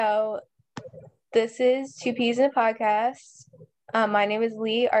This is Two Peas in a Podcast. My name is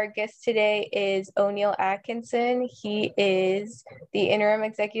Lee. Our guest today is O'Neill Atkinson. He is the interim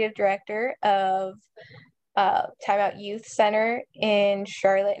executive director of Time Out Youth Center in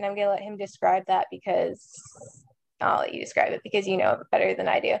Charlotte, and I'm going to let him describe that because I'll let you describe it because you know it better than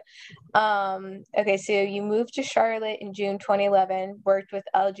I do. Okay, so you moved to Charlotte in June 2011, worked with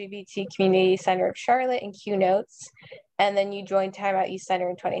LGBT Community Center of Charlotte and Q Notes, and then you joined Time Out Youth Center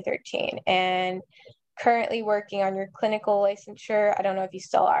in 2013. And currently working on your clinical licensure. I don't know if you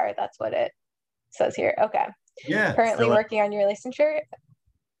still are. That's what it says here. Okay. Yeah. Currently working on your licensure.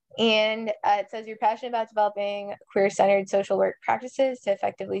 And it says you're passionate about developing queer-centered social work practices to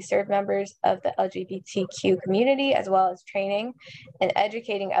effectively serve members of the LGBTQ community, as well as training and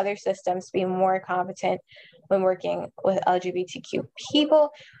educating other systems to be more competent when working with LGBTQ people.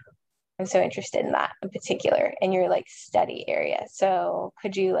 I'm so interested in that in particular in your study area. So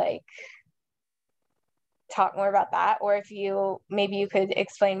could you talk more about that, or if maybe you could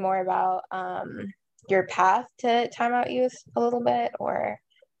explain more about your path to Time Out Youth a little bit, or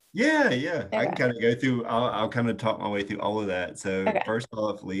Yeah. Okay. I can kind of go through, I'll kind of talk my way through all of that. So First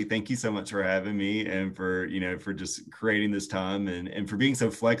off, Lee, thank you so much for having me and for just creating this time and for being so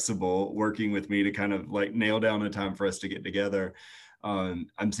flexible working with me to kind of nail down a time for us to get together.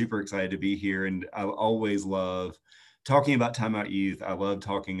 I'm super excited to be here, and I always love talking about Time Out Youth. I love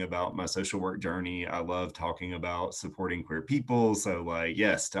talking about my social work journey. I love talking about supporting queer people. So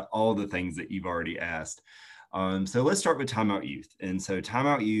yes, to all the things that you've already asked. So let's start with Time Out Youth. And so Time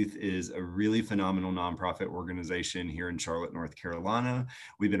Out Youth is a really phenomenal nonprofit organization here in Charlotte, North Carolina.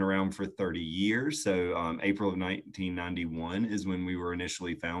 We've been around for 30 years. So April of 1991 is when we were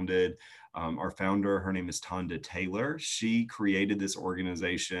initially founded. Our founder, her name is Tonda Taylor. She created this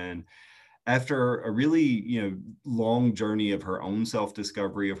organization after a really long journey of her own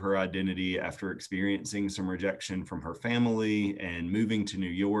self-discovery of her identity, after experiencing some rejection from her family and moving to New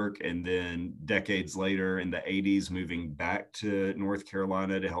York, and then decades later in the 80s moving back to North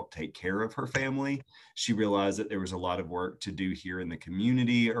Carolina to help take care of her family. She realized that there was a lot of work to do here in the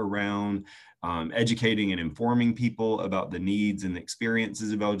community around educating and informing people about the needs and the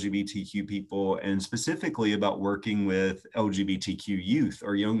experiences of LGBTQ people, and specifically about working with LGBTQ youth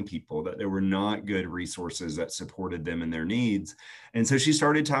or young people, that there were not good resources that supported them and their needs. And so she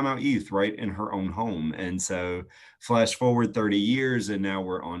started Time Out Youth right in her own home. And so flash forward 30 years, and now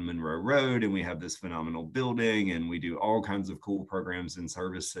we're on Monroe Road, and we have this phenomenal building, and we do all kinds of cool programs and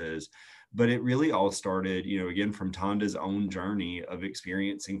services. But it really all started, again, from Tonda's own journey of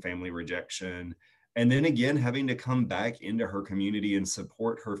experiencing family rejection, and then again, having to come back into her community and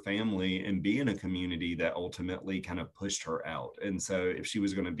support her family and be in a community that ultimately kind of pushed her out. And so if she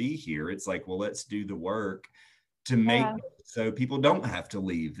was going to be here, it's well, let's do the work to make so people don't have to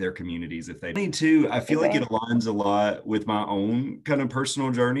leave their communities if they need to. I feel like it aligns a lot with my own kind of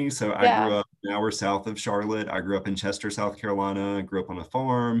personal journey. So I grew up an hour south of Charlotte. I grew up in Chester, South Carolina. I grew up on a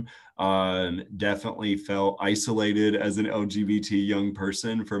farm. Definitely felt isolated as an LGBT young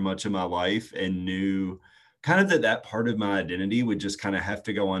person for much of my life, and knew kind of that part of my identity would just kind of have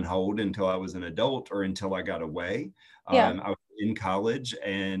to go on hold until I was an adult or until I got away. I was in college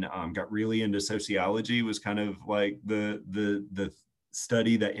and got really into sociology. Was kind of the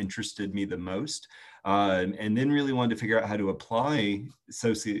study that interested me the most. And then really wanted to figure out how to apply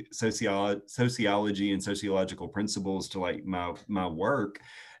sociology and sociological principles to my work.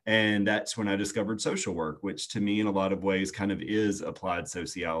 And that's when I discovered social work, which to me in a lot of ways kind of is applied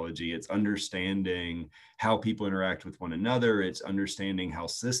sociology. It's understanding how people interact with one another. It's understanding how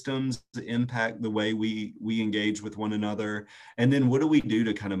systems impact the way we engage with one another. And then what do we do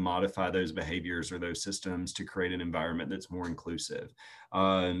to kind of modify those behaviors or those systems to create an environment that's more inclusive?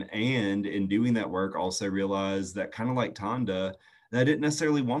 And in doing that work, also realized that, kind of like Tonda, that I didn't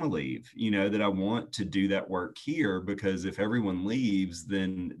necessarily want to leave, that I want to do that work here, because if everyone leaves,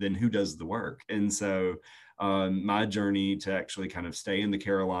 then who does the work? And so my journey to actually kind of stay in the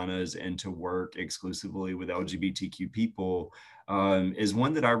Carolinas and to work exclusively with LGBTQ people is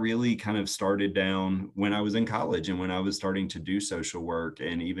one that I really kind of started down when I was in college, and when I was starting to do social work.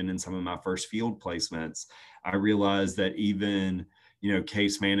 And even in some of my first field placements, I realized that even,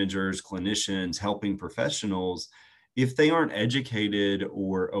 case managers, clinicians, helping professionals, if they aren't educated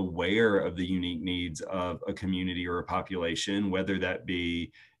or aware of the unique needs of a community or a population, whether that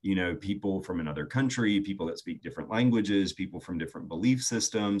be, people from another country, people that speak different languages, people from different belief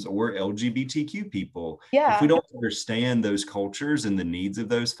systems, or LGBTQ people, if we don't understand those cultures and the needs of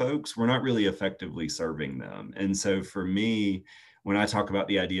those folks, we're not really effectively serving them. And so for me, when I talk about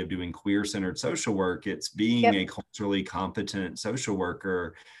the idea of doing queer-centered social work, it's being a culturally competent social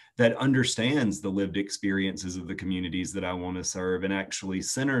worker that understands the lived experiences of the communities that I want to serve and actually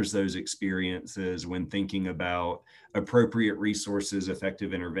centers those experiences when thinking about appropriate resources,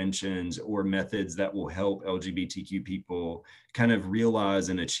 effective interventions, or methods that will help LGBTQ people kind of realize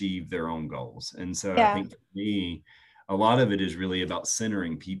and achieve their own goals. And so I think for me, a lot of it is really about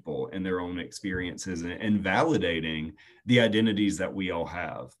centering people and their own experiences and validating the identities that we all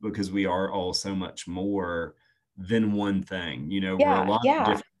have, because we are all so much more than one thing. You know, we're a lot of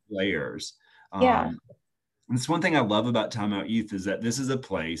different layers. And it's one thing I love about Time Out Youth is that this is a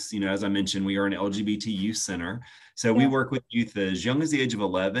place, you know, as I mentioned, we are an LGBT youth center. So we work with youth as young as the age of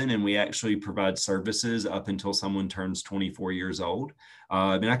 11, and we actually provide services up until someone turns 24 years old.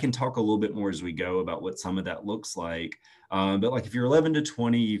 And I can talk a little bit more as we go about what some of that looks like. But like if you're 11 to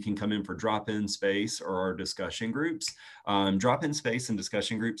 20, you can come in for drop-in space or our discussion groups. Drop-in space and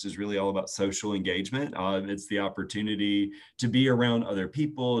discussion groups is really all about social engagement. It's the opportunity to be around other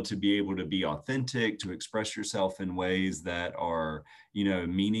people, to be able to be authentic, to express yourself in ways that are, you know,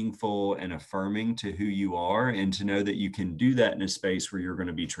 meaningful and affirming to who you are, and to know that you can do that in a space where you're going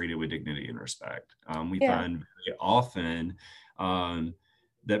to be treated with dignity and respect. We find very often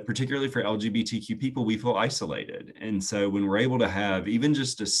that particularly for LGBTQ people, we feel isolated. And so when we're able to have even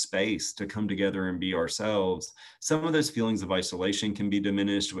just a space to come together and be ourselves, some of those feelings of isolation can be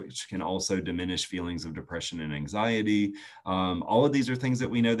diminished, which can also diminish feelings of depression and anxiety. All of these are things that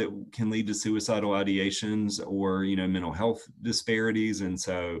we know that can lead to suicidal ideations or, you know, mental health disparities. And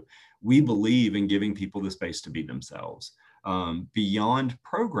so we believe in giving people the space to be themselves. Beyond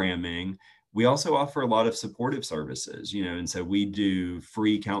programming, we also offer a lot of supportive services, you know, and so we do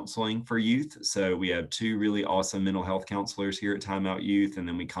free counseling for youth. So we have 2 really awesome mental health counselors here at Time Out Youth, and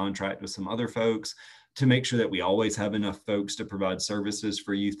then we contract with some other folks to make sure that we always have enough folks to provide services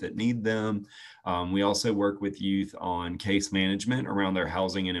for youth that need them. We also work with youth on case management around their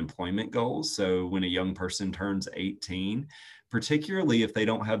housing and employment goals. So when a young person turns 18, particularly if they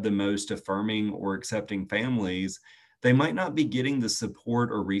don't have the most affirming or accepting families, they might not be getting the support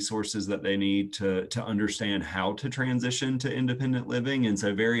or resources that they need to understand how to transition to independent living. And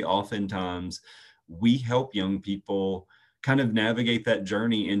so very oftentimes we help young people kind of navigate that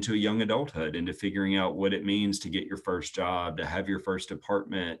journey into a young adulthood, into figuring out what it means to get your first job, to have your first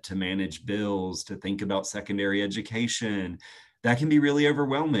apartment, to manage bills, to think about secondary education. That can be really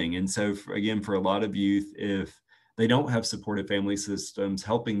overwhelming. And so again, for a lot of youth, if they don't have supportive family systems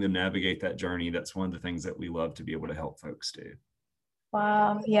helping them navigate that journey, that's one of the things that we love to be able to help folks do.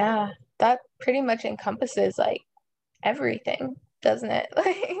 Wow, yeah, that pretty much encompasses like everything, doesn't it?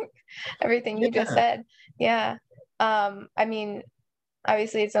 Like everything you just said. Yeah. I mean,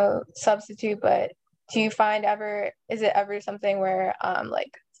 obviously it's a substitute, but do you find is it ever something where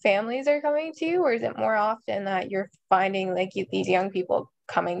like families are coming to you, or is it more often that you're finding like these young people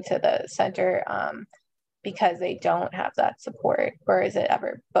coming to the center because they don't have that support, or is it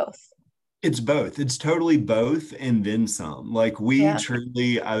ever both? It's both. It's totally both and then some. Like we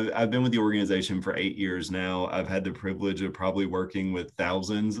truly, I've been with the organization for 8 years now. I've had the privilege of probably working with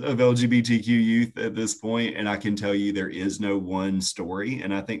thousands of LGBTQ youth at this point, and I can tell you there is no one story.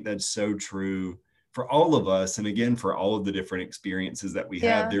 And I think that's so true for all of us. And again, for all of the different experiences that we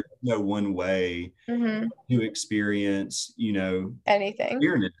have, there's no one way to experience, you know, anything,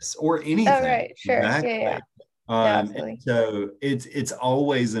 queerness or anything. Oh, right. Sure. Exactly. Yeah. Absolutely. So it's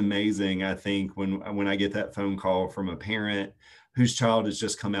always amazing, I think, when I get that phone call from a parent whose child has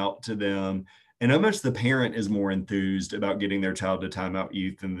just come out to them, and almost the parent is more enthused about getting their child to Time Out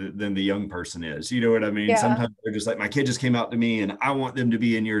Youth than the young person is. You know what I mean? Sometimes they're just like, my kid just came out to me and I want them to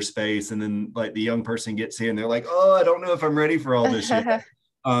be in your space. And then like the young person gets here and they're like, oh, I don't know if I'm ready for all this yet.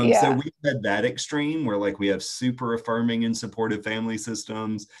 So we've had that extreme where like we have super affirming and supportive family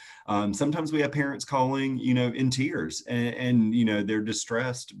systems. Sometimes we have parents calling, you know, in tears and, you know, they're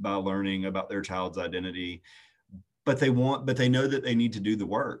distressed by learning about their child's identity, but they know that they need to do the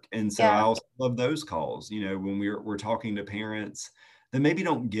work. And so I also love those calls, you know, when we're talking to parents that maybe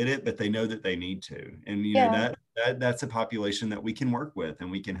don't get it, but they know that they need to. And, you know, that's a population that we can work with and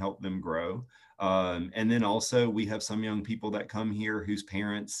we can help them grow. And then also we have some young people that come here whose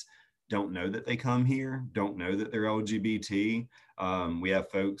parents don't know that they come here, don't know that they're LGBT. We have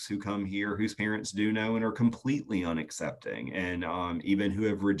folks who come here whose parents do know and are completely unaccepting, and even who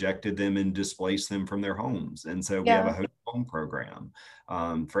have rejected them and displaced them from their homes. And so we have a home program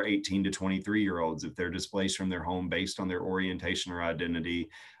for 18 to 23-year-olds if they're displaced from their home based on their orientation or identity.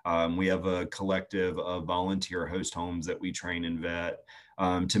 We have a collective of volunteer host homes that we train and vet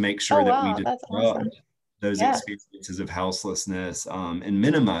to make sure that we disrupt those Yeah. experiences of houselessness, and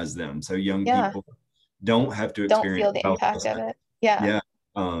minimize them so young Yeah. people don't have to Don't experience feel the impact of houselessness. it. Yeah.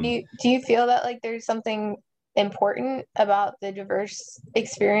 Yeah. Do you feel that like there's something important about the diverse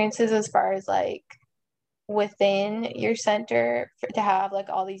experiences as far as like within your center to have like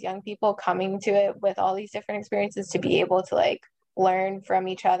all these young people coming to it with all these different experiences to be able to like learn from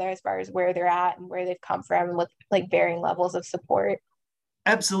each other as far as where they're at and where they've come from with like varying levels of support?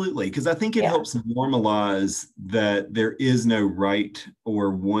 Absolutely, because I think it Yeah. helps normalize that there is no right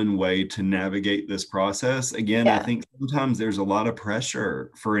or one way to navigate this process. Again, I Yeah. think sometimes there's a lot of pressure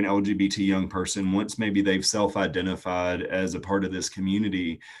for an LGBT young person once maybe they've self-identified as a part of this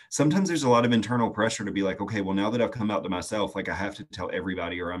community. Sometimes there's a lot of internal pressure to be like, okay, well, now that I've come out to myself, like I have to tell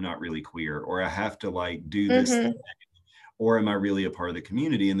everybody or I'm not really queer, or I have to like do this, Mm-hmm. or am I really a part of the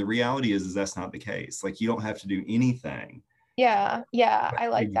community? And the reality is that's not the case. Like you don't have to do anything. Yeah, I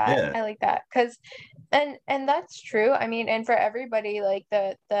like that. Yeah. I like that because and that's true. I mean, and for everybody, like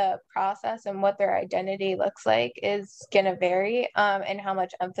the process and what their identity looks like is gonna vary, and how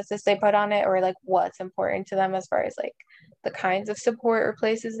much emphasis they put on it or like what's important to them as far as like the kinds of support or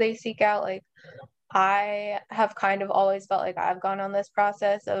places they seek out. Like I have kind of always felt like I've gone on this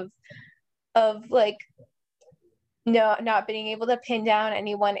process of like no not being able to pin down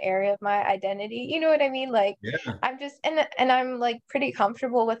any one area of my identity, you know what I mean? Like Yeah. I'm just and I'm like pretty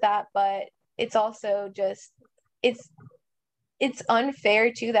comfortable with that, but it's also just it's it's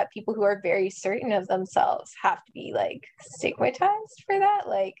unfair too that people who are very certain of themselves have to be like stigmatized for that.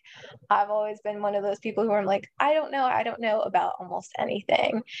 Like I've always been one of those people who are like, I don't know about almost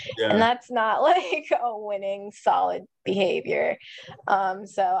anything. And Yeah. that's not like a winning solid behavior.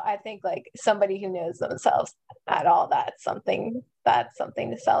 So I think like somebody who knows themselves at all, that's something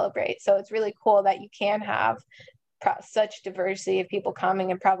to celebrate. So it's really cool that you can have such diversity of people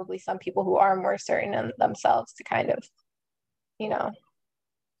coming and probably some people who are more certain in themselves to kind of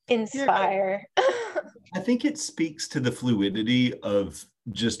inspire. Yeah. I think it speaks to the fluidity of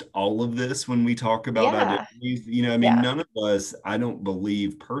just all of this when we talk about Yeah. identities. I mean, Yeah. none of us, I don't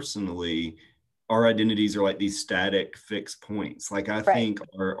believe personally, our identities are like these static fixed points. Like I Right. think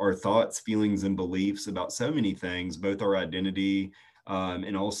our thoughts, feelings, and beliefs about so many things, both our identity,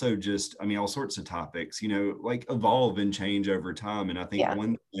 and also just, I mean, all sorts of topics, like evolve and change over time. And I think Yeah.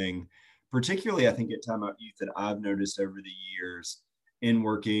 one thing, particularly I think at Time Out Youth, that I've noticed over the years in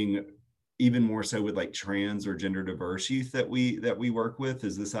working even more so with like trans or gender diverse youth that we work with,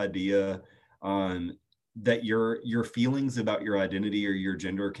 is this idea that your feelings about your identity or your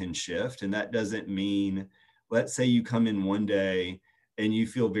gender can shift. And that doesn't mean, let's say you come in one day and you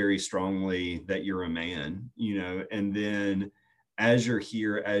feel very strongly that you're a man, and then as you're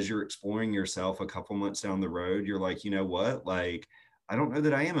here, as you're exploring yourself a couple months down the road, you're like, you know what, like I don't know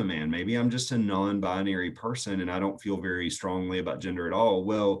that I am a man. Maybe I'm just a non-binary person and I don't feel very strongly about gender at all.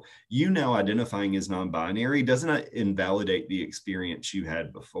 Well, you now identifying as non-binary doesn't invalidate the experience you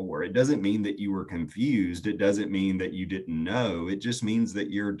had before. It doesn't mean that you were confused. It doesn't mean that you didn't know. It just means that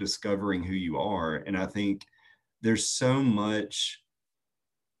you're discovering who you are. And I think there's so much.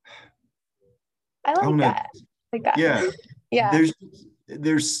 I like that. Like that. Yeah. Yeah.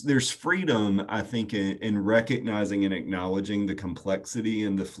 There's freedom, I think, in recognizing and acknowledging the complexity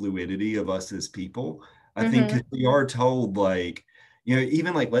and the fluidity of us as people. I think we are told, like,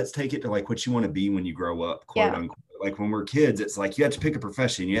 even like, let's take it to like what you want to be when you grow up, quote unquote. Like when we're kids, it's like you have to pick a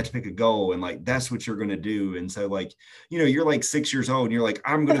profession, you have to pick a goal, and like that's what you're going to do. And so like, you're like 6 years old and you're like,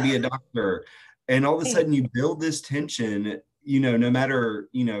 I'm going to be a doctor. And all of a sudden you build this tension, no matter,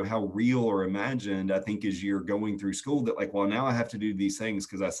 how real or imagined, I think as you're going through school, that like, well, now I have to do these things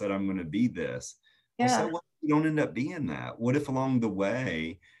because I said I'm going to be this. Well, so what if you don't end up being that? What if along the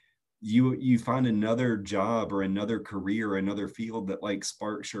way you find another job or another career, another field that like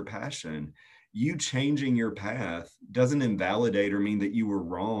sparks your passion? You changing your path doesn't invalidate or mean that you were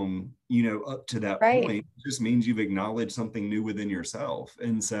wrong, up to that point. It just means you've acknowledged something new within yourself.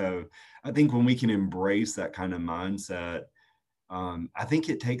 And so I think when we can embrace that kind of mindset, I think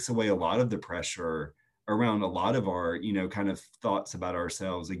it takes away a lot of the pressure around a lot of our, kind of thoughts about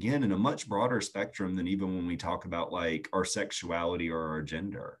ourselves, again, in a much broader spectrum than even when we talk about like our sexuality or our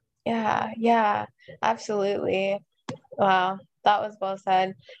gender. Yeah, absolutely. Wow, that was well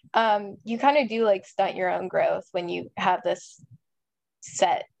said. You kind of do like stunt your own growth when you have this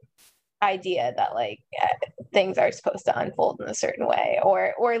set idea that like things are supposed to unfold in a certain way,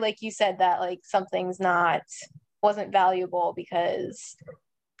 or like you said that like something's wasn't valuable because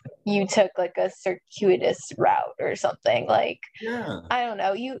you took like a circuitous route or something. Like I don't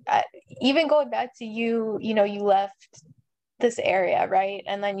know, you even going back to you left this area, right?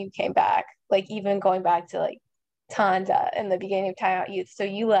 And then you came back, like even going back to like Tanda in the beginning of Time Out Youth. So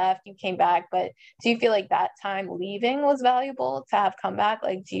you left, you came back, but do you feel like that time leaving was valuable to have come back?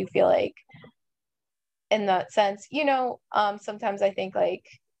 Like, do you feel like in that sense, sometimes I think like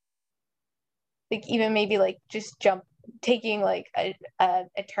even maybe like just taking like a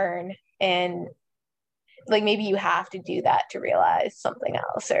turn, and like maybe you have to do that to realize something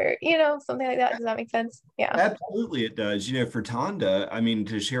else, or something like that. Does that make sense? Yeah, absolutely it does. For Tonda, I mean,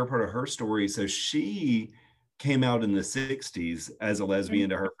 to share part of her story, so she came out in the 60s as a lesbian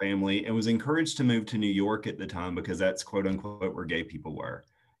to her family and was encouraged to move to New York at the time because that's quote unquote where gay people were.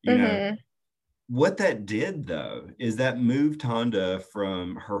 What that did, though, is that moved Tonda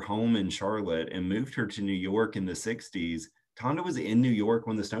from her home in Charlotte and moved her to New York in the 60s. Tonda was in New York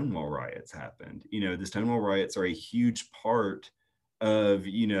when the Stonewall riots happened. The Stonewall riots are a huge part of,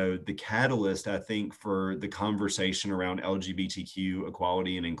 the catalyst, I think, for the conversation around LGBTQ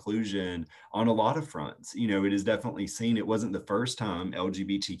equality and inclusion on a lot of fronts. It is definitely seen. It wasn't the first time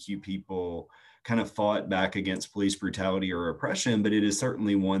LGBTQ people kind of fought back against police brutality or oppression, but it is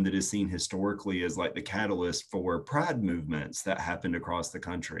certainly one that is seen historically as like the catalyst for pride movements that happened across the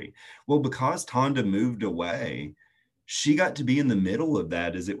country. Well, because Tonda moved away, she got to be in the middle of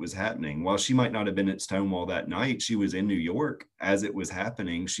that as it was happening. While she might not have been at Stonewall that night, she was in New York as it was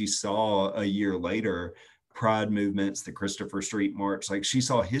happening. She saw a year later pride movements, the Christopher Street March, like she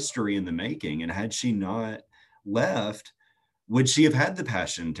saw history in the making. And had she not left, would she have had the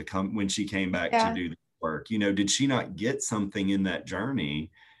passion to come when she came back to do the work? Did she not get something in that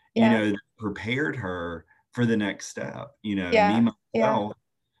journey, that prepared her for the next step? Me, myself,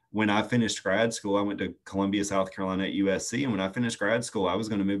 when I finished grad school, I went to Columbia, South Carolina at USC. And when I finished grad school, I was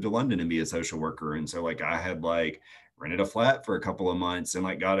going to move to London and be a social worker. And so like I had like rented a flat for a couple of months and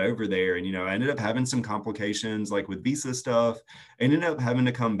like got over there. And, I ended up having some complications like with visa stuff. I ended up having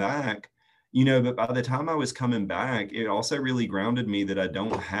to come back. But by the time I was coming back, it also really grounded me that I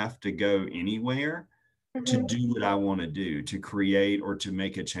don't have to go anywhere to do what I want to do, to create or to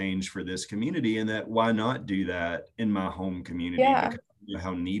make a change for this community. And that why not do that in my home community? Because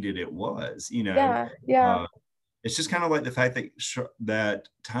how needed it was, it's just kind of like the fact that that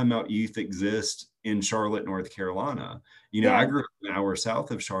Time Out Youth exists in Charlotte, North Carolina. I grew up an hour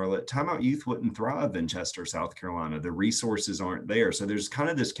south of Charlotte. Time Out Youth wouldn't thrive in Chester, South Carolina. The resources aren't there. So there's kind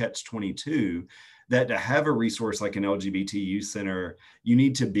of this catch-22 that to have a resource like an LGBT youth center, you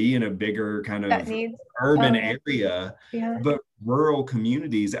need to be in a bigger kind of urban area. But rural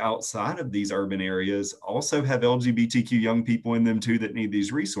communities outside of these urban areas also have LGBTQ young people in them too that need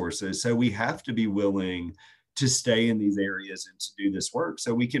these resources. So we have to be willing to stay in these areas and to do this work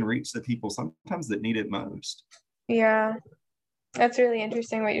so we can reach the people sometimes that need it most. Yeah, that's really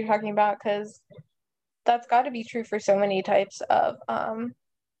interesting what you're talking about, because that's got to be true for so many types of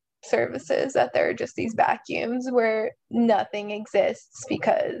services, that there are just these vacuums where nothing exists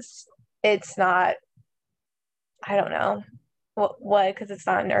because it's not, I don't know what because it's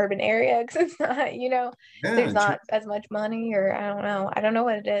not an urban area, because it's not, there's not as much money, or I don't know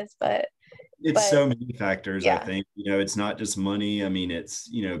what it is, but it's so many factors. I think it's not just money. I mean, it's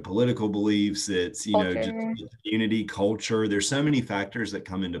political beliefs, it's just community culture. There's so many factors that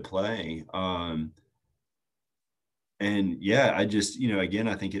come into play. And I just again,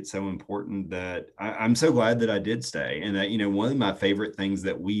 I think it's so important that I'm so glad that I did stay, and that one of my favorite things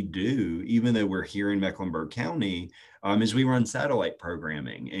that we do, even though we're here in Mecklenburg County, is we run satellite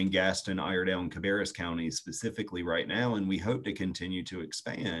programming in Gaston, Iredell, and Cabarrus counties specifically right now, and we hope to continue to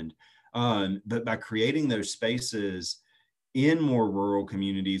expand. But by creating those spaces in more rural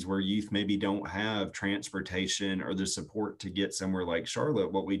communities where youth maybe don't have transportation or the support to get somewhere like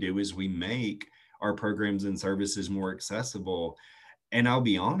Charlotte, what we do is we make our programs and services more accessible. And I'll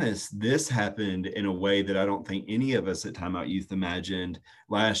be honest, this happened in a way that I don't think any of us at Time Out Youth imagined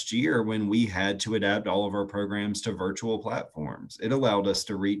last year when we had to adapt all of our programs to virtual platforms. It allowed us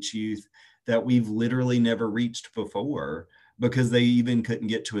to reach youth that we've literally never reached before, because they even couldn't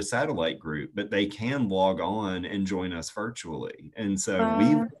get to a satellite group, but they can log on and join us virtually. And so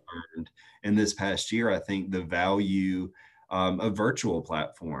we've learned in this past year, I think, the value of virtual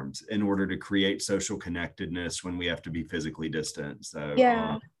platforms in order to create social connectedness when we have to be physically distant. So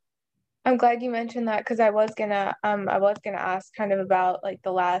I'm glad you mentioned that, because I was gonna ask kind of about like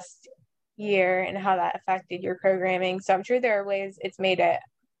the last year and how that affected your programming. So I'm sure there are ways it's made it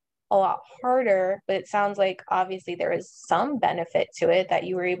a lot harder, but it sounds like obviously there is some benefit to it, that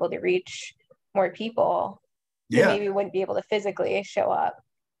you were able to reach more people that maybe wouldn't be able to physically show up.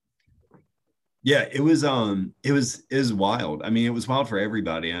 Yeah, it was wild. I mean, it was wild for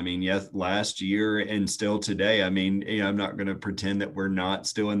everybody. I mean, yes, last year and still today. I mean, I'm not going to pretend that we're not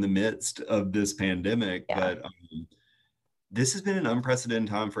still in the midst of this pandemic, Yeah. but this has been an unprecedented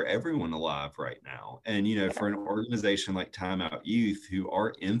time for everyone alive right now. And, Yeah. for an organization like Time Out Youth, who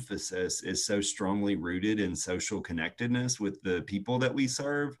our emphasis is so strongly rooted in social connectedness with the people that we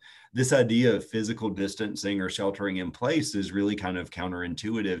serve, this idea of physical distancing or sheltering in place is really kind of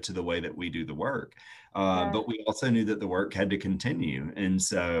counterintuitive to the way that we do the work. Yeah. But we also knew that the work had to continue. And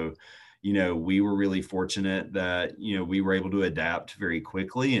so, we were really fortunate that, we were able to adapt very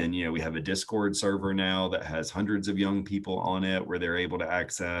quickly. And, we have a Discord server now that has hundreds of young people on it where they're able to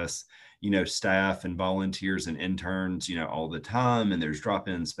access, staff and volunteers and interns, all the time. And there's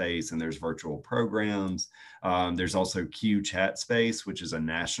drop-in space and there's virtual programs. There's also Q Chat Space, which is a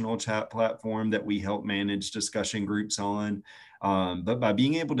national chat platform that we help manage discussion groups on. But by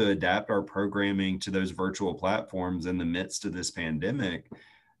being able to adapt our programming to those virtual platforms in the midst of this pandemic,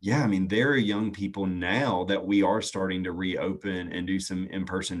 yeah, I mean, there are young people now that we are starting to reopen and do some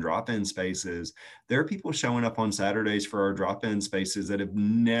in-person drop-in spaces. There are people showing up on Saturdays for our drop-in spaces that have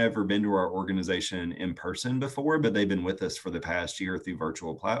never been to our organization in person before, but they've been with us for the past year through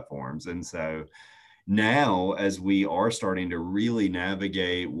virtual platforms. And so now, as we are starting to really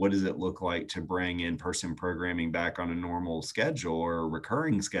navigate what does it look like to bring in-person programming back on a normal schedule or a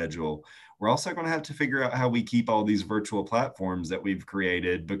recurring schedule, we're also going to have to figure out how we keep all these virtual platforms that we've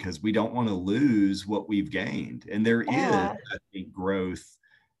created, because we don't want to lose what we've gained. And there is, Yeah. I think, growth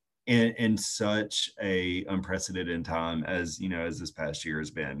in such a unprecedented time as as this past year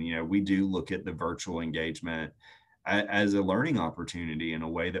has been. We do look at the virtual engagement as a learning opportunity in a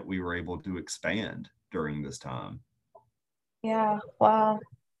way that we were able to expand during this time. Yeah. Wow.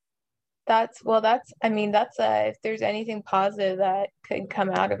 I mean, if there's anything positive that could come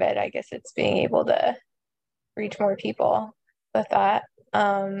out of it, I guess it's being able to reach more people with that.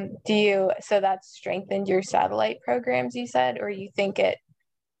 So that's strengthened your satellite programs, you said, or you think it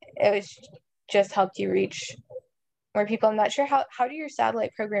was just helped you reach more people? I'm not sure how do your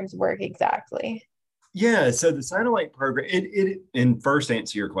satellite programs work exactly? Yeah, so the satellite program, and first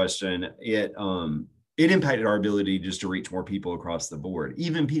answer your question, it impacted our ability just to reach more people across the board,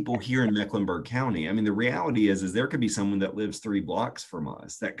 even people here in Mecklenburg County. I mean, the reality is there could be someone that lives 3 blocks from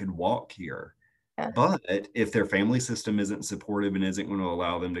us that could walk here. Yeah. But if their family system isn't supportive and isn't going to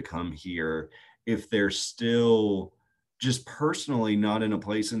allow them to come here, if they're still just personally not in a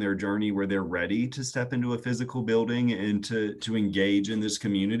place in their journey where they're ready to step into a physical building and to engage in this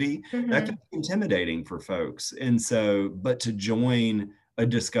community, that Mm-hmm. can be intimidating for folks. And so, but to join a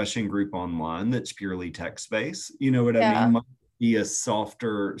discussion group online that's purely text-based, you know what I mean, Yeah. might be a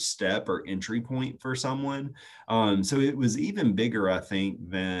softer step or entry point for someone. So it was even bigger, I think,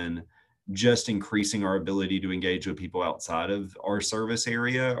 than just increasing our ability to engage with people outside of our service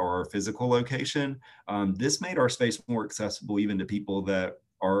area or our physical location. This made our space more accessible even to people that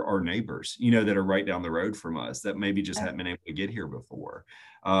are our neighbors, that are right down the road from us that maybe just Yeah. hadn't been able to get here before.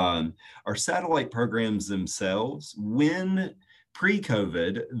 Our satellite programs themselves, when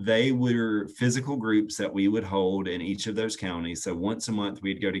pre-COVID, they were physical groups that we would hold in each of those counties. So once a month,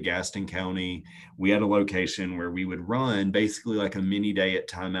 we'd go to Gaston County. We had a location where we would run basically like a mini day at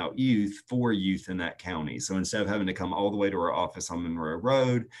Time Out Youth for youth in that county. So instead of having to come all the way to our office on Monroe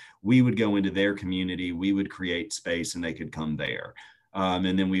Road, we would go into their community, we would create space, and they could come there.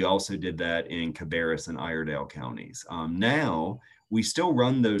 And then we also did that in Cabarrus and Iredell counties. Now, we still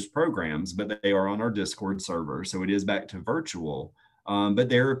run those programs, but they are on our Discord server. So it is back to virtual. But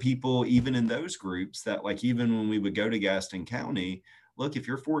there are people even in those groups that, like, even when we would go to Gaston County, look, if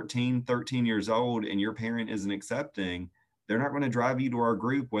you're 14, 13 years old and your parent isn't accepting, they're not going to drive you to our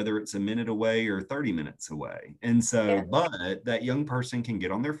group, whether it's a minute away or 30 minutes away. And so, Yeah. but that young person can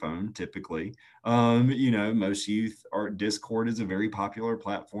get on their phone typically. Most youth are Discord is a very popular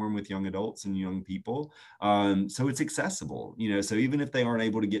platform with young adults and young people. So it's accessible, so even if they aren't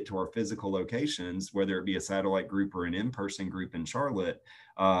able to get to our physical locations, whether it be a satellite group or an in-person group in Charlotte,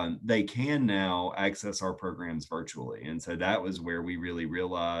 they can now access our programs virtually. And so that was where we really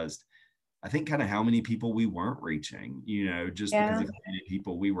realized, I think, kind of how many people we weren't reaching, just because Yeah. of how many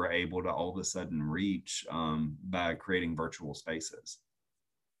people we were able to all of a sudden reach by creating virtual spaces.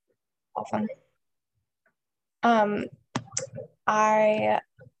 Awesome. Um, I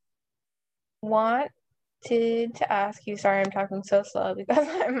wanted to ask you, sorry, I'm talking so slow because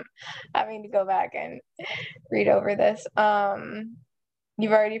I'm having to go back and read over this.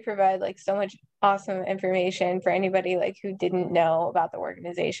 You've already provided like so much awesome information for anybody like who didn't know about the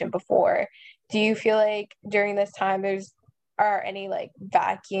organization before. Do you feel like during this time are any like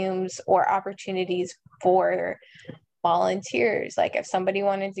vacuums or opportunities for volunteers? Like if somebody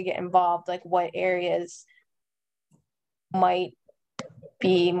wanted to get involved, like what areas might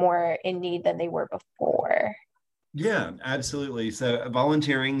be more in need than they were before? Yeah, absolutely. So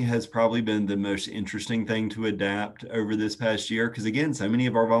volunteering has probably been the most interesting thing to adapt over this past year because, again, so many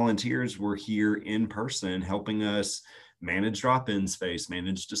of our volunteers were here in person helping us manage drop-in space,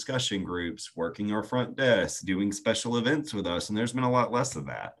 manage discussion groups, working our front desk, doing special events with us. And there's been a lot less of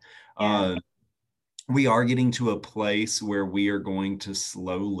that. Yeah. We are getting to a place where we are going to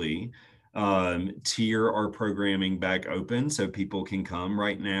slowly tier our programming back open so people can come.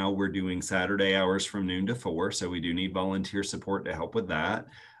 Right now, we're doing Saturday hours from noon to 4. So we do need volunteer support to help with that.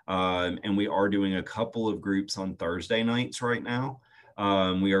 And we are doing a couple of groups on Thursday nights right now.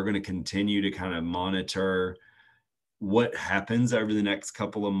 We are going to continue to kind of monitor what happens over the next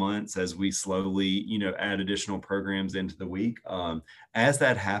couple of months as we slowly, add additional programs into the week. As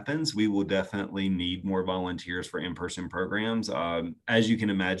that happens, we will definitely need more volunteers for in-person programs. As you can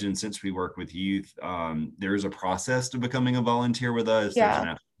imagine, since we work with youth, there is a process to becoming a volunteer with us. Yeah. There's an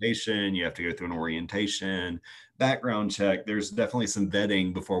application, you have to go through an orientation, background check. There's definitely some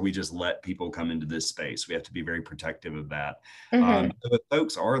vetting before we just let people come into this space. We have to be very protective of that. So if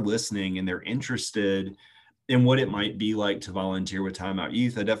folks are listening and they're interested and what it might be like to volunteer with Time Out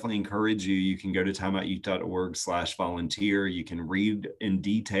Youth, I definitely encourage you. You can go to timeoutyouth.org/volunteer. You can read in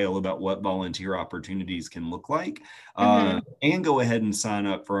detail about what volunteer opportunities can look like, and go ahead and sign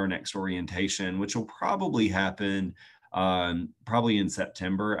up for our next orientation, which will probably happen probably in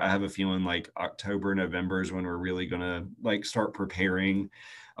September. I have a feeling like October, November is when we're really going to like start preparing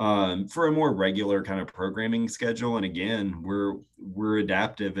for a more regular kind of programming schedule. And again, we're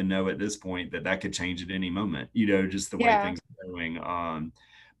adaptive and know at this point that could change at any moment, just the way things are going.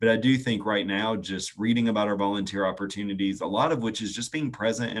 But I do think right now, just reading about our volunteer opportunities, a lot of which is just being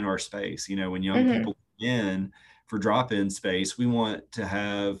present in our space. When young people come in for drop-in space, we want to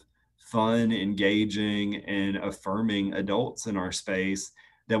have fun, engaging, and affirming adults in our space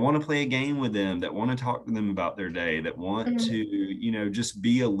that want to play a game with them, that want to talk to them about their day, that want to, just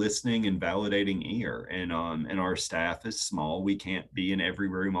be a listening and validating ear. And our staff is small. We can't be in every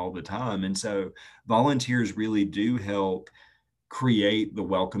room all the time. And so volunteers really do help create the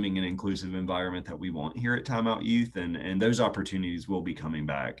welcoming and inclusive environment that we want here at Time Out Youth. And those opportunities will be coming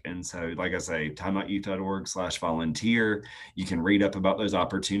back. And so, like I say, timeoutyouth.org/volunteer. You can read up about those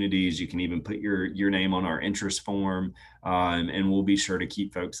opportunities. You can even put your name on our interest form. And we'll be sure to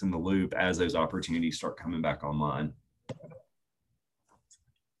keep folks in the loop as those opportunities start coming back online.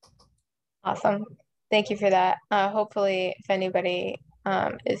 Awesome. Thank you for that. Hopefully, if anybody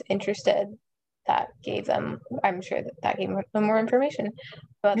is interested, I'm sure that gave them more information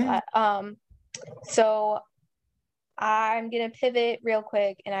about that. So I'm going to pivot real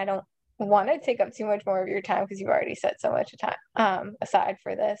quick, and I don't want to take up too much more of your time because you've already set so much time aside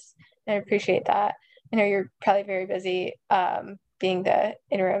for this. And I appreciate that. I know you're probably very busy being the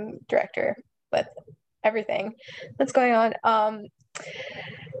interim director with everything that's going on.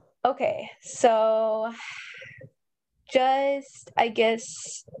 Okay, so just, I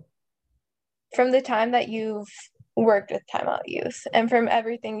guess, from the time that you've worked with Time Out Youth and from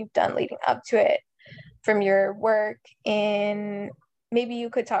everything you've done leading up to it, from your work in, maybe you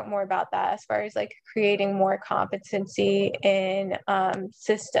could talk more about that as far as like creating more competency in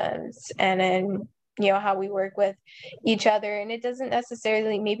systems and in, how we work with each other. And it doesn't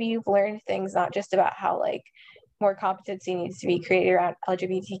necessarily, maybe you've learned things not just about how like more competency needs to be created around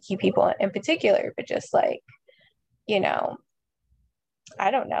LGBTQ people in particular, but just like, I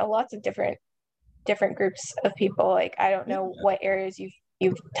don't know, lots of different groups of people. Like, I don't know what areas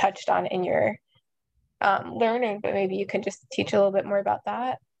you've touched on in your learning, but maybe you can just teach a little bit more about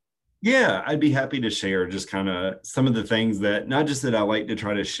that. Yeah, I'd be happy to share just kind of some of the things that, not just that I like to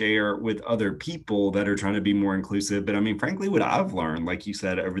try to share with other people that are trying to be more inclusive, but I mean, frankly, what I've learned, like you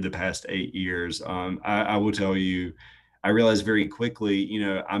said, over the past 8 years. I will tell you, I realized very quickly,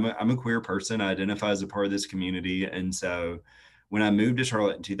 I'm a queer person. I identify as a part of this community. And so when I moved to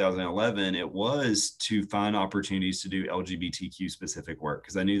Charlotte in 2011, it was to find opportunities to do LGBTQ specific work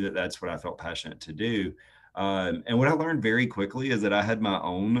because I knew that that's what I felt passionate to do. And what I learned very quickly is that I had my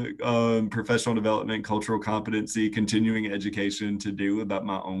own professional development, cultural competency, continuing education to do about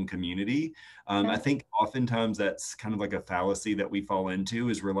my own community. I think oftentimes that's kind of like a fallacy that we fall into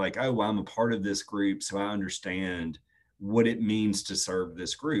is we're like, oh, well, I'm a part of this group, so I understand what it means to serve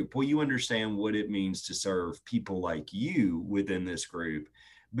this group. Well, you understand what it means to serve people like you within this group,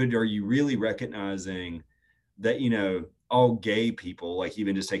 but are you really recognizing that, all gay people, like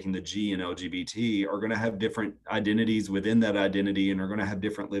even just taking the G in LGBT, are going to have different identities within that identity and are going to have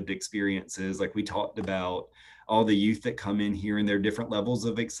different lived experiences. Like we talked about all the youth that come in here and their different levels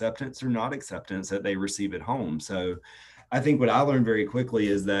of acceptance or not acceptance that they receive at home. So I think what I learned very quickly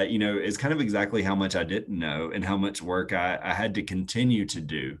is that, it's kind of exactly how much I didn't know and how much work I had to continue to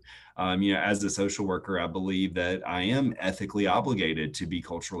do. As a social worker, I believe that I am ethically obligated to be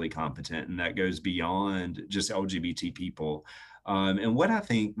culturally competent, and that goes beyond just LGBT people. And what I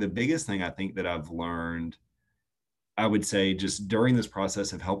think the biggest thing I think that I've learned, I would say, just during this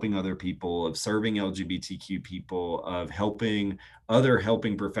process of helping other people, of serving LGBTQ people, of helping other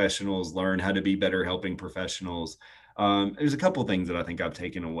helping professionals learn how to be better helping professionals, there's a couple things that I think I've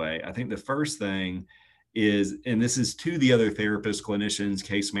taken away. I think the first thing is, and this is to the other therapists, clinicians,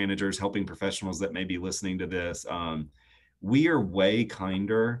 case managers, helping professionals that may be listening to this, we are way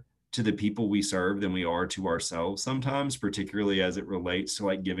kinder to the people we serve than we are to ourselves sometimes, particularly as it relates to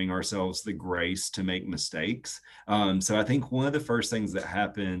like giving ourselves the grace to make mistakes. So I think one of the first things that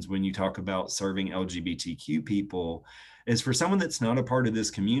happens when you talk about serving LGBTQ people is, for someone that's not a part of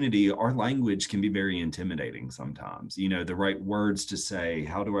this community, our language can be very intimidating sometimes. The right words to say,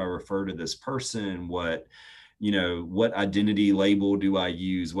 how do I refer to this person? What identity label do I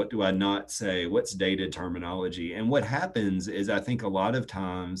use? What do I not say? What's dated terminology? And what happens is, I think a lot of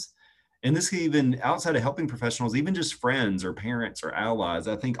times, and this even outside of helping professionals, even just friends or parents or allies,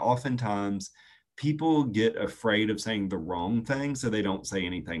 I think oftentimes people get afraid of saying the wrong thing, so they don't say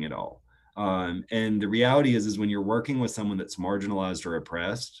anything at all. And the reality is when you're working with someone that's marginalized or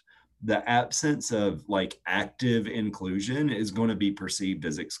oppressed, the absence of like active inclusion is going to be perceived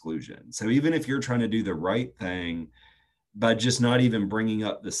as exclusion. So even if you're trying to do the right thing by just not even bringing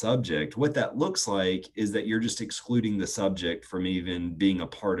up the subject, what that looks like is that you're just excluding the subject from even being a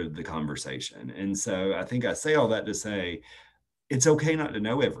part of the conversation. And so I think I say all that to say, it's okay not to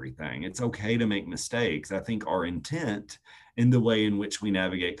know everything. It's okay to make mistakes. I think our intent in the way in which we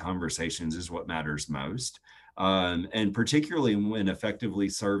navigate conversations is what matters most. And particularly when effectively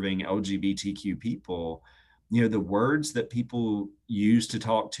serving LGBTQ people, the words that people use to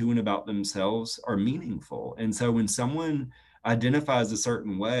talk to and about themselves are meaningful. And so when someone identifies a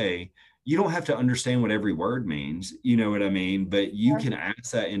certain way, you don't have to understand what every word means, you know what I mean? But you can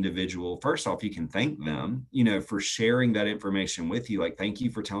ask that individual, first off, you can thank them, for sharing that information with you. Like, thank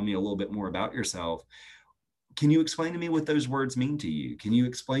you for telling me a little bit more about yourself. Can you explain to me what those words mean to you? Can you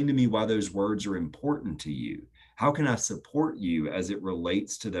explain to me why those words are important to you? How can I support you as it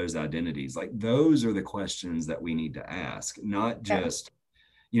relates to those identities? Like, those are the questions that we need to ask, not just,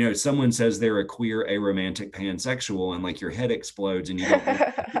 someone says they're a queer, aromantic, pansexual, and like your head explodes and you don't know,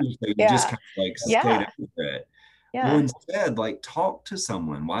 so you just kind of like skate over it. Well, instead, like, talk to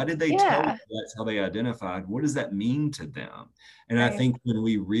someone. Why did they tell you that's how they identified? What does that mean to them? And I think when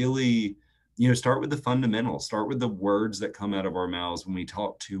we really, start with the fundamentals, start with the words that come out of our mouths when we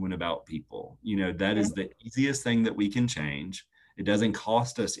talk to and about people, that is the easiest thing that we can change. It doesn't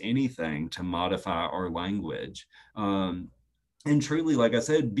cost us anything to modify our language. And truly, like I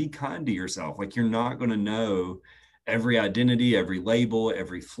said, be kind to yourself. Like, you're not going to know every identity, every label,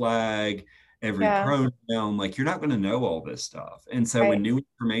 every flag, every pronoun. Like, you're not going to know all this stuff. And so when new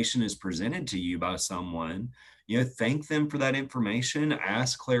information is presented to you by someone, thank them for that information,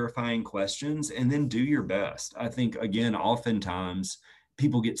 ask clarifying questions, and then do your best. I think, again, oftentimes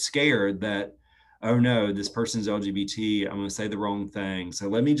people get scared that, oh no, this person's LGBT, I'm going to say the wrong thing, so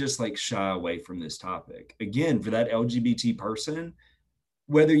let me just like shy away from this topic. Again, for that LGBT person,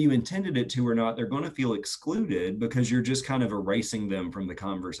 whether you intended it to or not, they're going to feel excluded because you're just kind of erasing them from the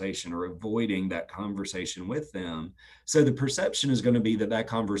conversation or avoiding that conversation with them. So the perception is going to be that that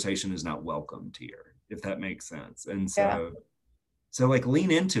conversation is not welcomed here, if that makes sense. And so like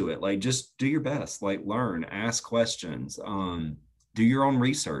lean into it, like just do your best, like learn, ask questions, do your own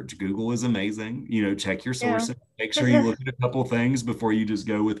research. Google is amazing. Check your sources, make sure you look at a couple things before you just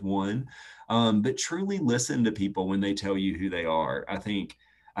go with one. But truly listen to people when they tell you who they are. I think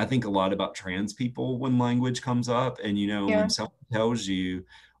a lot about trans people when language comes up, and when someone tells you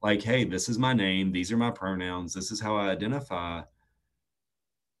like, hey, this is my name, these are my pronouns, this is how I identify.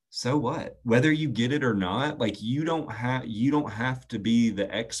 So what? Whether you get it or not, like you don't have to be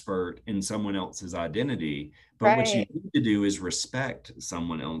the expert in someone else's identity, but what you need to do is respect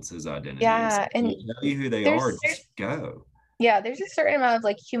someone else's identity. Yeah, and tell you who they are, just go. Yeah, there's a certain amount of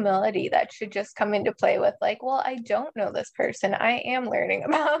like humility that should just come into play with like, well, I don't know this person. I am learning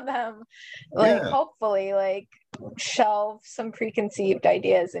about them. Like, hopefully, like shelve some preconceived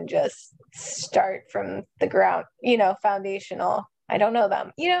ideas and just start from the ground, foundational I don't know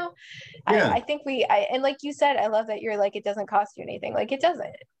them. Yeah. I think and like you said, I love that you're like, it doesn't cost you anything. Like, it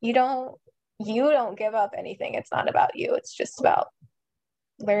doesn't. You don't give up anything. It's not about you. It's just about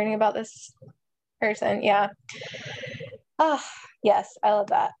learning about this person. Yeah. Oh, yes, I love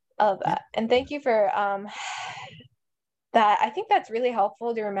that. I love that. And thank you for that. I think that's really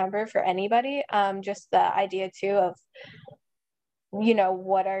helpful to remember for anybody. Just the idea too of,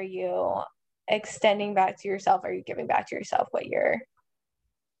 what are you extending back to yourself? Are you giving back to yourself what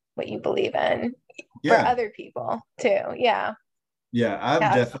you believe in for Yeah. other people too? Yeah. Yeah, I've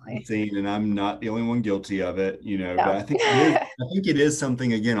definitely Definitely. seen, and I'm not the only one guilty of it, but No. I think it is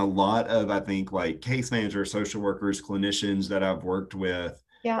something, again, a lot of, I think, like case managers, social workers, clinicians that I've worked with,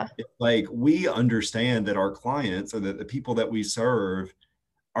 Yeah. it's like we understand that our clients or that the people that we serve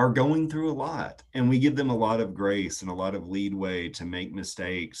are going through a lot, and we give them a lot of grace and a lot of leadway to make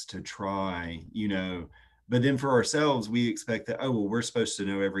mistakes, to try, but then for ourselves, we expect that, oh, well, we're supposed to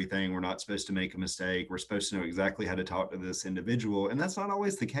know everything. We're not supposed to make a mistake. We're supposed to know exactly how to talk to this individual. And that's not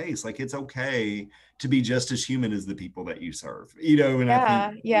always the case. Like, it's okay to be just as human as the people that you serve, and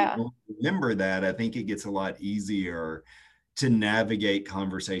I think Yeah. Yeah. remember that, I think it gets a lot easier to navigate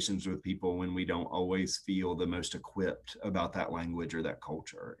conversations with people when we don't always feel the most equipped about that language or that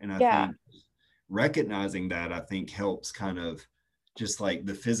culture. And I Yeah. think recognizing that, I think, helps kind of just like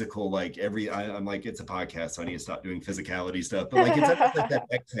the physical, like I'm like, it's a podcast, so I need to stop doing physicality stuff. But like, it's almost like that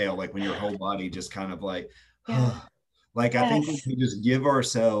exhale, like when your whole body just kind of like, Yeah. like, I think Yes. we just give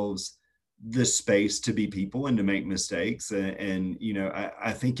ourselves the space to be people and to make mistakes. And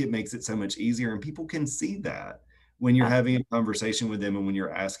I think it makes it so much easier. And people can see that when you're Yeah. having a conversation with them and when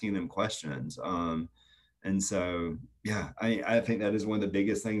you're asking them questions. And so, yeah, I think that is one of the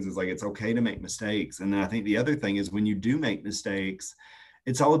biggest things, is like, it's okay to make mistakes. And then I think the other thing is, when you do make mistakes,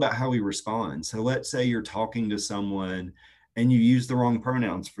 it's all about how we respond. So let's say you're talking to someone and you use the wrong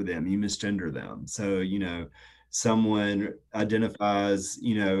pronouns for them, you misgender them. So, someone identifies,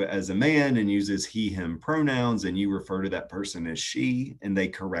 as a man and uses he, him pronouns, and you refer to that person as she, and they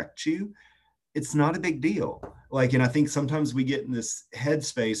correct you. It's not a big deal. Like, and I think sometimes we get in this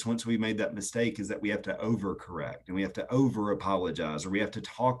headspace once we made that mistake, is that we have to overcorrect and we have to over apologize, or we have to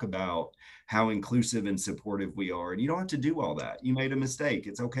talk about how inclusive and supportive we are. And you don't have to do all that. You made a mistake.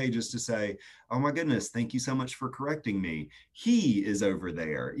 It's okay just to say, oh my goodness, thank you so much for correcting me. He is over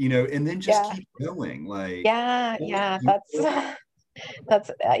there, and then just Yeah. keep going. Like, Yeah. Yeah.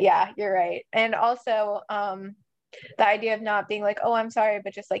 That's yeah, you're right. And also, the idea of not being like, oh, I'm sorry,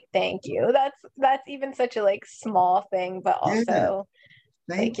 but just like, thank you. That's even such a like small thing, but yeah, also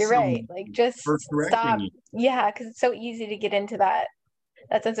like, thanks you're so right. much Like, for just correcting stop. you. Yeah, because it's so easy to get into that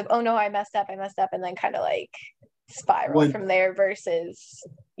sense of, oh no, I messed up, and then kind of like spiral One from there versus,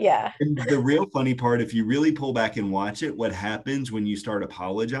 yeah. And the real funny part, if you really pull back and watch it, what happens when you start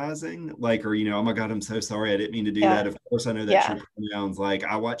apologizing, like, or, oh my God, I'm so sorry. I didn't mean to do Yeah. that. Of course, I know that's your Yeah. pronouns. Like,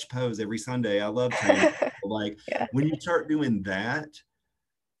 I watch Pose every Sunday. I love trans people. Like, Yeah. when you start doing that,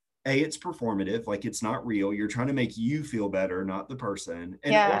 it's performative, like, it's not real. You're trying to make you feel better, not the person.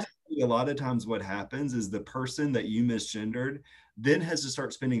 And Yeah. ultimately, a lot of times what happens is the person that you misgendered then has to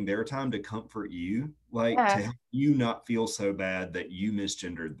start spending their time to comfort you, like, to Yeah. help you not feel so bad that you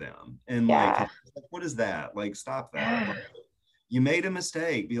misgendered them. And like, Yeah. what is that? Like, stop that. Yeah. Like, you made a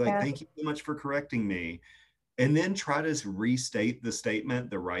mistake. Be like, Yeah. thank you so much for correcting me, and then try to restate the statement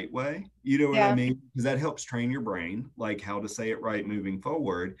the right way. You know what I Yeah. mean? Because that helps train your brain, like, how to say it right moving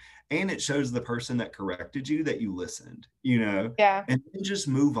forward. And it shows the person that corrected you that you listened, Yeah. and then just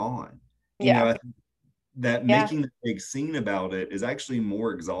move on. Yeah. I think that Yeah. making a big scene about it is actually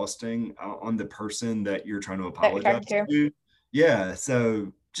more exhausting on the person that you're trying to That you're talking apologize to. to. Yeah.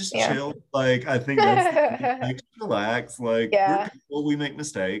 So just Yeah. chill. Like, I think that's the thing. Like, just relax. Like, we're Yeah. people, we make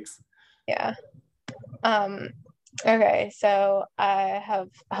mistakes. Yeah. Um, okay, so I have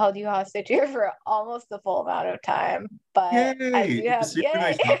held you hostage here for almost the full amount of time, but I Yay. do It have, was super yay.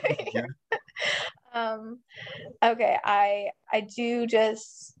 nice talking to you. um, okay, I do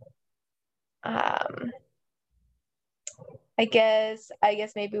just um I guess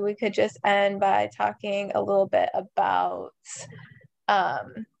maybe we could just end by talking a little bit about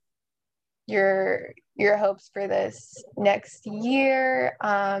um your hopes for this next year,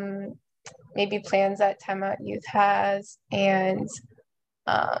 maybe plans that Time Out Youth has, and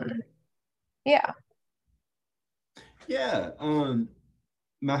um yeah. Yeah.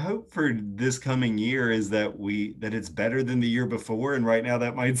 My hope for this coming year is that it's better than the year before. And right now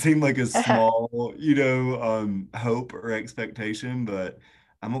that might seem like a small, hope or expectation, but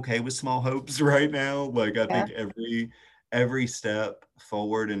I'm okay with small hopes right now. Like, I Yeah. think every step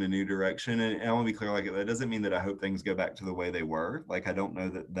forward in a new direction. And I want to be clear, like, that doesn't mean that I hope things go back to the way they were. Like, I don't know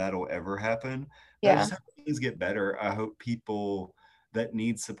that that'll ever happen. But I just hope things get better. I hope people that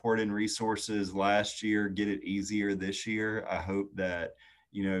need support and resources last year get it easier this year. I hope that,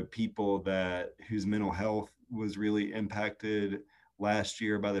 you know, people that whose mental health was really impacted last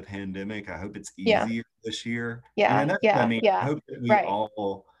year by the pandemic, I hope it's easier this year. And I know what I mean. I hope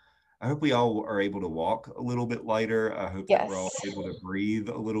that I hope we all are able to walk a little bit lighter. I hope that we're all able to breathe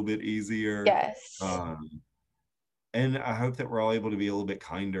a little bit easier. And I hope that we're all able to be a little bit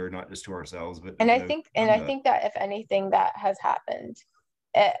kinder, not just to ourselves, but to I think that if anything has happened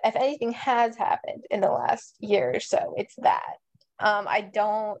in the last year or so, it's that. I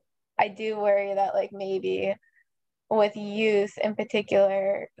do worry that, like, maybe with youth in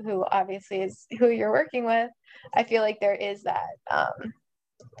particular, who obviously is who you're working with, I feel like there is that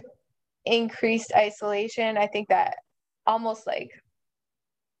increased isolation. I think almost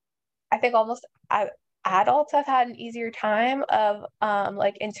adults have had an easier time of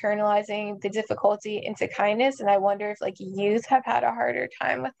like internalizing the difficulty into kindness, and I wonder if like youth have had a harder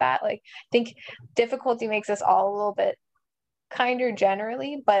time with that. Like, I think difficulty makes us all a little bit kinder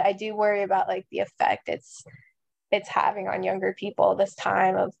generally, but I do worry about like the effect it's having on younger people, this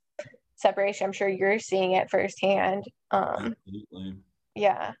time of separation. I'm sure you're seeing it firsthand. Absolutely.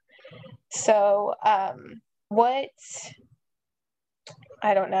 Yeah. So what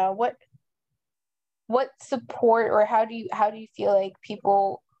I don't know, what support, or how do you feel like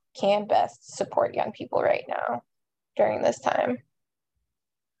people can best support young people right now during this time?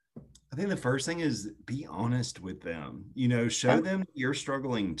 I think the first thing is be honest with them, you know, show them you're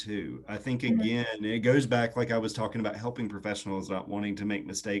struggling too. I think, again, it goes back, like I was talking about helping professionals not wanting to make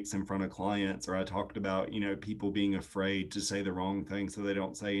mistakes in front of clients, or I talked about, you know, people being afraid to say the wrong thing so they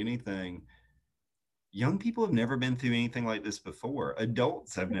don't say anything. Young people have never been through anything like this before.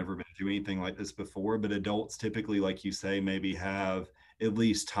 Adults have never been through anything like this before, but adults typically, like you say, maybe have at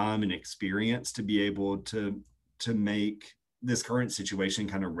least time and experience to be able to make this current situation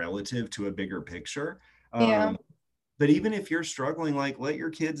kind of relative to a bigger picture. But even if you're struggling, like, let your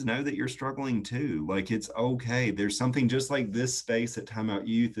kids know that you're struggling too. Like, it's okay. There's something, just like this space at Time Out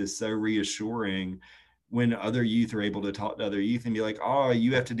Youth is so reassuring when other youth are able to talk to other youth and be like, oh,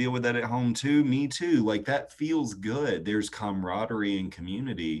 you have to deal with that at home too. Me too. Like, that feels good. There's camaraderie and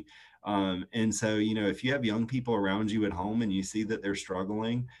community. And so, you know, if you have young people around you at home and you see that they're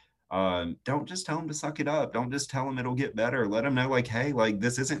struggling, don't just tell them to suck it up. Don't just tell them it'll get better. Let them know, like, hey, like,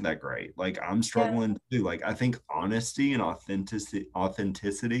 this isn't that great. Like, I'm struggling too. Like, I think honesty and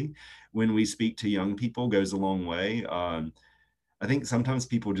authenticity when we speak to young people goes a long way. I think sometimes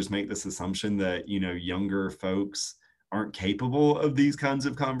people just make this assumption that, you know, younger folks aren't capable of these kinds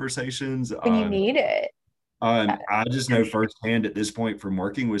of conversations. And you need it. I just know firsthand at this point from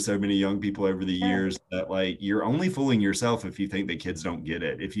working with so many young people over the years that, like, you're only fooling yourself if you think that kids don't get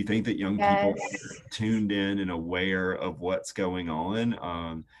it. If you think that young people are tuned in and aware of what's going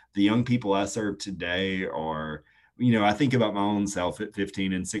on. The young people I serve today are, you know, I think about my own self at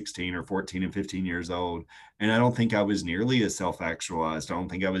 15 and 16 or 14 and 15 years old, and I don't think I was nearly as self-actualized. I don't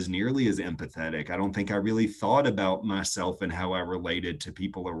think I was nearly as empathetic. I don't think I really thought about myself and how I related to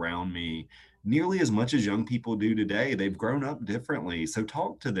people around me nearly as much as young people do today. They've grown up differently. So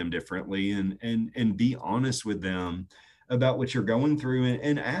talk to them differently, and be honest with them about what you're going through,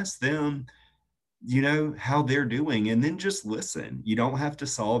 and ask them, you know, how they're doing, and then just listen. You don't have to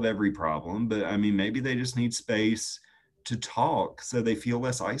solve every problem, but I mean, maybe they just need space to talk so they feel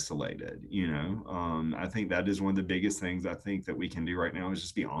less isolated, you know. I think that is one of the biggest things I think that we can do right now, is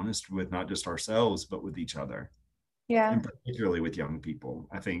just be honest with not just ourselves, but with each other. And particularly with young people.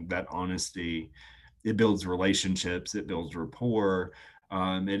 I think that honesty, it builds relationships, it builds rapport.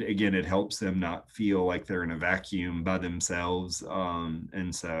 It helps them not feel like they're in a vacuum by themselves.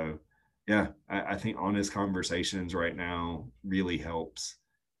 And so, yeah, I think honest conversations right now really helps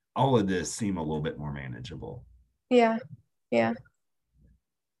all of this seem a little bit more manageable. Yeah.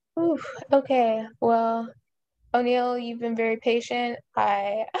 Oof. Okay. Well, O'Neill, you've been very patient.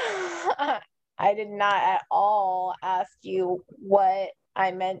 I I did not at all ask you what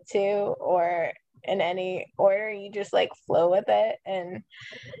I meant to, or in any order. You just like flow with it, and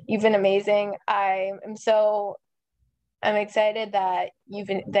you've been amazing. I'm excited that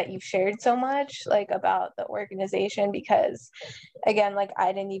you've shared so much, like, about the organization, because again, like,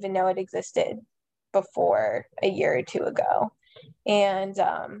 I didn't even know it existed before a year or two ago. And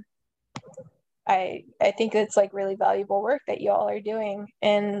I think it's like really valuable work that you all are doing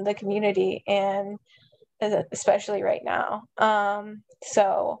in the community, and especially right now.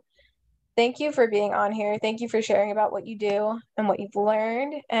 So Thank you for being on here. Thank you for sharing about what you do and what you've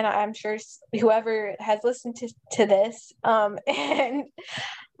learned. And I'm sure whoever has listened to this and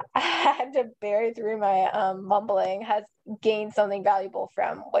I had to bear through my mumbling has gained something valuable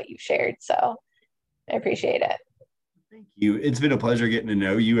from what you've shared. So I appreciate it. Thank you. It's been a pleasure getting to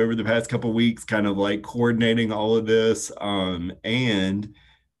know you over the past couple of weeks, kind of like coordinating all of this. And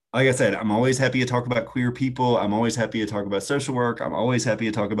like I said, I'm always happy to talk about queer people. I'm always happy to talk about social work. I'm always happy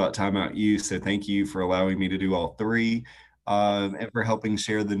to talk about Time Out Youth. So thank you for allowing me to do all three, and for helping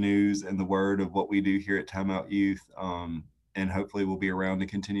share the news and the word of what we do here at Time Out Youth. And hopefully we'll be around to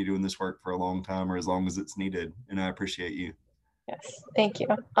continue doing this work for a long time or as long as it's needed. And I appreciate you. Yes, thank you.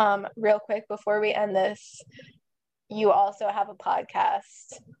 Real quick before we end this, you also have a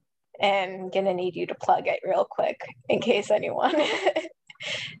podcast and gonna need you to plug it real quick in case anyone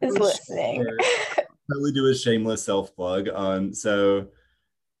is listening. Sure. Totally do a shameless self plug. So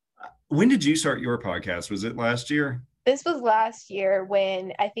when did you start your podcast? Was it last year? This was last year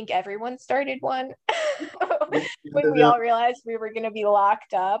when I think everyone started one. When we all realized we were going to be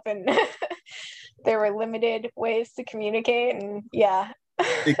locked up and there were limited ways to communicate. And yeah.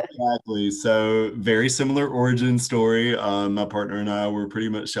 Exactly. So very similar origin story. My partner and I were pretty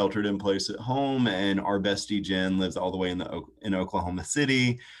much sheltered in place at home, and our bestie Jen lives all the way in Oklahoma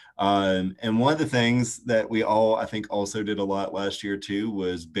City. And one of the things that we all, I think, also did a lot last year too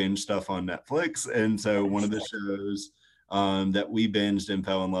was binge stuff on Netflix. And so one of the shows that we binged and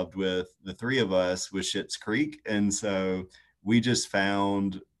fell in love with, the three of us, was Schitt's Creek. And so we just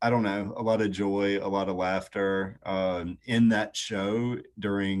found, I don't know, a lot of joy, a lot of laughter in that show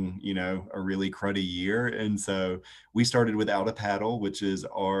during, a really cruddy year. And so we started Without a Paddle, which is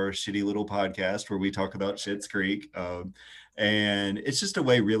our shitty little podcast where we talk about Schitt's Creek. And it's just a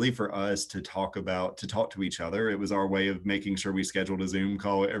way really for us to talk to each other. It was our way of making sure we scheduled a Zoom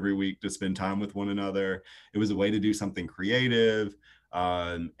call every week to spend time with one another. It was a way to do something creative.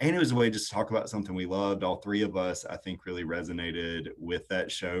 And it was a way just to talk about something we loved. All three of us, I think, really resonated with that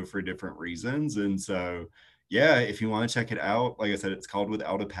show for different reasons. And so, yeah, if you want to check it out, like I said, it's called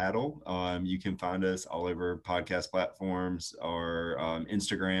Without a Paddle. You can find us all over podcast platforms. Our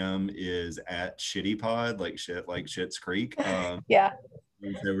Instagram is at ShittyPod, like shit, like Schitt's Creek. Yeah.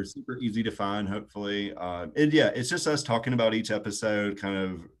 And so we're super easy to find, hopefully. And yeah, it's just us talking about each episode, kind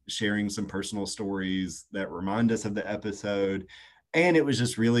of sharing some personal stories that remind us of the episode. And it was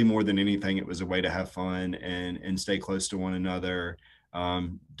just really, more than anything, it was a way to have fun and stay close to one another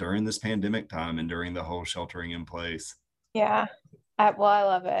during this pandemic time and during the whole sheltering in place. Yeah. Well, I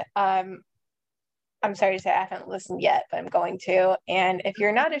love it. I'm sorry to say I haven't listened yet, but I'm going to. And if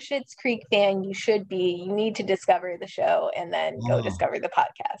you're not a Schitt's Creek fan, you should be. You need to discover the show and then go discover the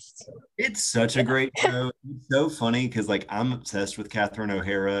podcast. It's such a great show. It's so funny because, like, I'm obsessed with Catherine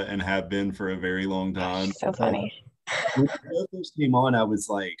O'Hara and have been for a very long time. So funny. When the show first came on, I was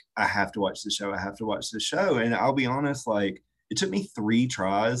like, I have to watch the show. I have to watch the show. And I'll be honest, like, it took me 3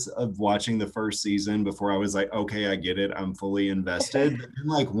 tries of watching the first season before I was like, okay, I get it. I'm fully invested. But then,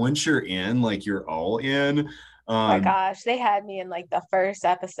 like, once you're in, like, you're all in. Oh my gosh, they had me in like the first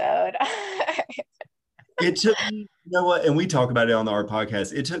episode. It took me, you know what, and we talk about it on our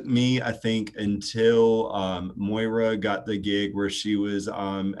podcast. It took me, I think, until Moira got the gig where she was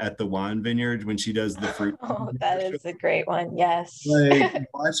at the wine vineyard when she does the fruit. Oh, that is a great one. Yes. Like,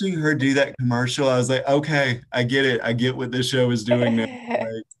 watching her do that commercial, I was like, okay, I get it. I get what this show is doing now. Like,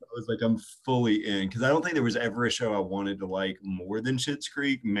 I was like, I'm fully in, because I don't think there was ever a show I wanted to like more than Schitt's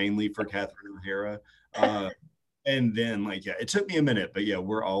Creek, mainly for Catherine O'Hara. And then, like, yeah, it took me a minute, but yeah,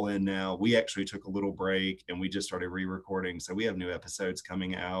 we're all in now. We actually took a little break and we just started re-recording. So we have new episodes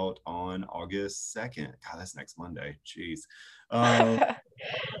coming out on August 2nd. God, that's next Monday. Jeez.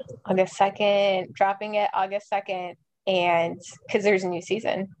 August 2nd, dropping it August 2nd. And because there's a new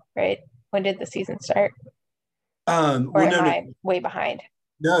season, right? When did the season start? Way behind?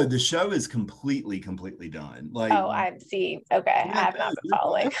 No, the show is completely done. Like, oh, I see. Okay, yeah, I have not been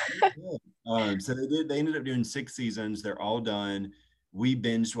following. So they ended up doing 6 seasons. They're all done. We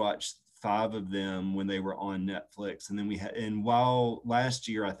binge watched 5 of them when they were on Netflix, and then and while last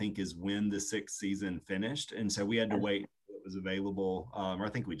year I think is when the 6th season finished, and so we had to wait until it was available. Or I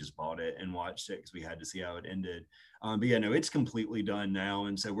think we just bought it and watched it because we had to see how it ended. But yeah, no, it's completely done now.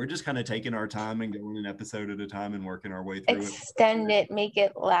 And so we're just kind of taking our time and going an episode at a time and working our way through it. Extend it, make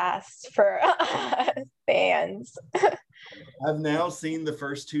it last for fans. I've now seen the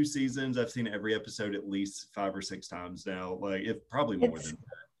first 2 seasons. I've seen every episode at least 5 or 6 times now. Like, if probably more than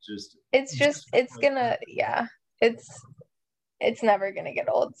that. It's never gonna get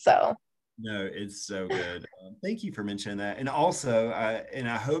old. So No, it's so good. Thank you for mentioning that. And also, I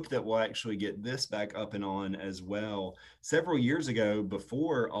hope that we'll actually get this back up and on as well. Several years ago,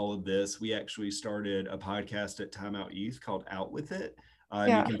 before all of this, we actually started a podcast at Time Out Youth called Out With It. You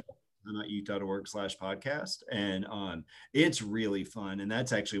Yeah. can timeoutyouth.org/podcast. And it's really fun. And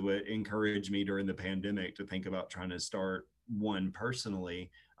that's actually what encouraged me during the pandemic to think about trying to start one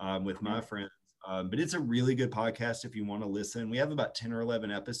personally with my friends. But it's a really good podcast if you want to listen. We have about 10 or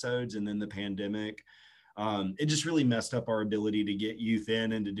 11 episodes, and then the pandemic, it just really messed up our ability to get youth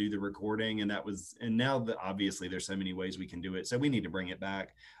in and to do the recording. And now that obviously there's so many ways we can do it. So we need to bring it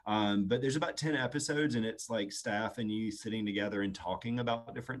back. But there's about 10 episodes, and it's like staff and youth sitting together and talking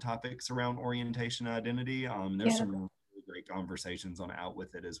about different topics around orientation and identity. There's some really great conversations on Out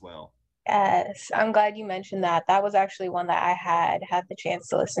With It as well. Yes, I'm glad you mentioned that. That was actually one that I had the chance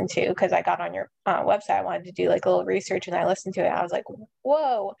to listen to because I got on your website. I wanted to do like a little research and I listened to it. I was like,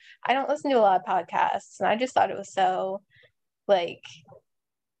 whoa, I don't listen to a lot of podcasts. And I just thought it was so like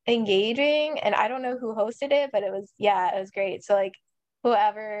engaging. And I don't know who hosted it, but it was great. So like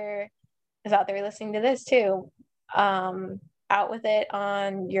whoever is out there listening to this too, Out With It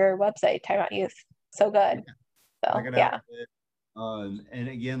on your website, Time Out Youth. So good. So yeah. And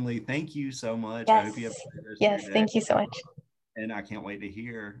again, Lee, thank you so much. Yes. I hope you have a great rest of your day. Thank you so much. And I can't wait to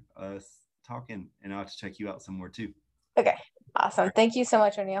hear us talking, and I'll have to check you out some more too. Okay, awesome. Thank you so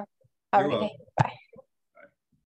much, O'Neill. Have a good day. Bye.